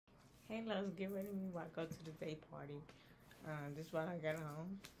Hey, let's get ready before I go to the day party. This is what I got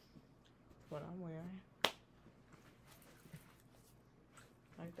on. What I'm wearing.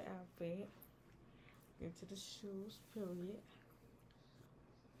 Like the outfit. Into the shoes, period.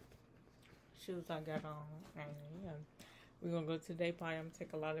 Shoes I got on. And yeah. We're gonna go to the day party. I'm gonna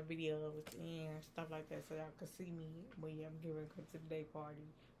take a lot of videos and stuff like that so y'all can see me. But yeah, I'm getting ready to go to the day party.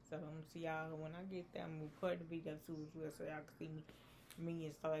 So I'm gonna see y'all when I get there. I'm gonna record the video too as well so y'all can see me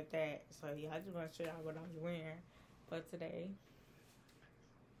and stuff like that. So yeah, I just wanna show y'all what I'm wearing for today.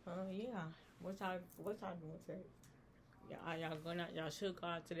 Yeah. What y'all doing today? Y'all going out? Y'all should go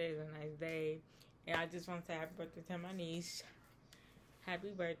out. Today is a nice day. And I just want to say happy birthday to my niece. Happy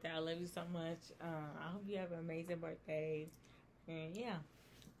birthday. I love you so much. I hope you have an amazing birthday. And yeah.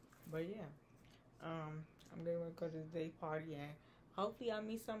 But yeah. I'm going to go to the day party and hopefully I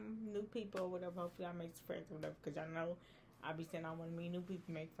meet some new people or whatever. Hopefully I make some friends or whatever. Because y'all know I be saying I want to meet new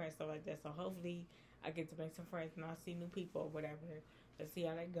people, make friends, stuff like that. So hopefully I get to make some friends and I'll see new people or whatever. Let's see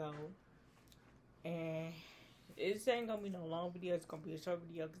how that go. And it ain't gonna be no long video. It's gonna be a short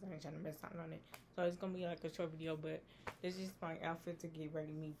video because I ain't trying to mess out on it. So it's gonna be like a short video, but it's just my outfit to get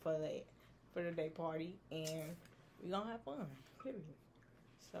ready me for the day party, and we gonna have fun. Period.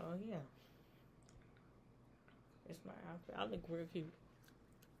 So yeah, it's my outfit. I look real cute.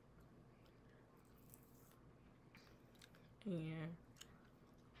 Yeah.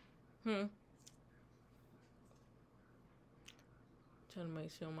 Trying to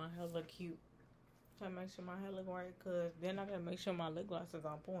make sure my hair look cute. Trying to make sure my hair look right, cause then I gotta make sure my lip gloss is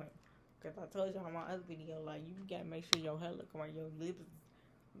on point. Cause I told y'all in my other video, like you gotta make sure your hair look right, your lips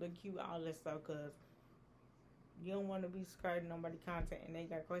look cute, all that stuff. Cause you don't want to be skirting nobody content and they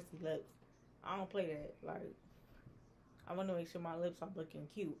got crusty lips. I don't play that. Like I want to make sure my lips are looking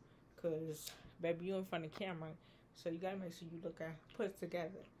cute. Cause baby, you in front of the camera, so you gotta make sure you look put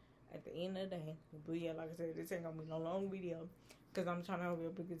together. At the end of the day, but yeah, like I said, this ain't gonna be no long video. Cause I'm trying to hurry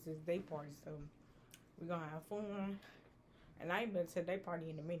up because it's day party, so we're gonna have fun. And I ain't been to a day party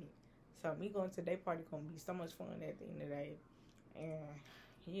in a minute. So me going to a day party gonna be so much fun at the end of the day. And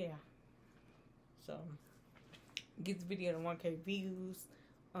yeah. So get the video to 1K views.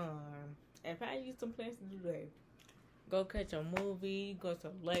 And probably use some plans to do that. Go catch a movie, go to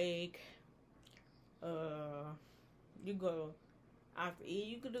a lake. You go after eat,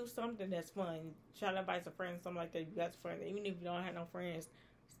 you could do something that's fun. Try to invite some friends, something like that. You got some friends. Even if you don't have no friends,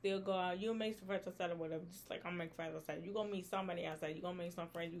 still go out. You'll make some friends outside or whatever. Just like I'm making friends outside. You're gonna meet somebody outside. You're gonna make some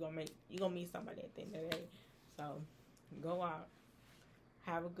friends. You're gonna meet somebody at the end of the day. So go out.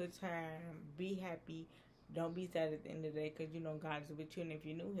 Have a good time. Be happy. Don't be sad at the end of the day, because you know God's with you. And if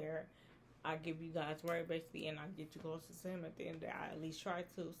you're new here, I give you God's word basically, and I get you closer to Him at the end of the day. I at least try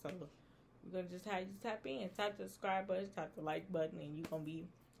to. So we're gonna just have you tap in, tap the subscribe button, tap the like button, and you're gonna be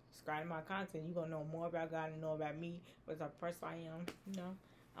subscribing to my content. You're gonna know more about God and know about me, what type of person I am. You know,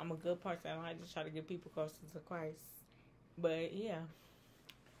 I'm a good person. I just try to get people closer to Christ. But yeah,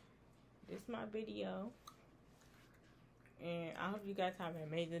 this is my video, and I hope you guys have an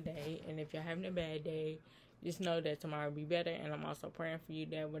amazing day. And if you're having a bad day, just know that tomorrow will be better. And I'm also praying for you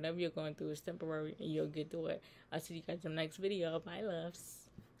that whatever you're going through is temporary and you'll get through it. I'll see you guys in the next video. Bye, loves.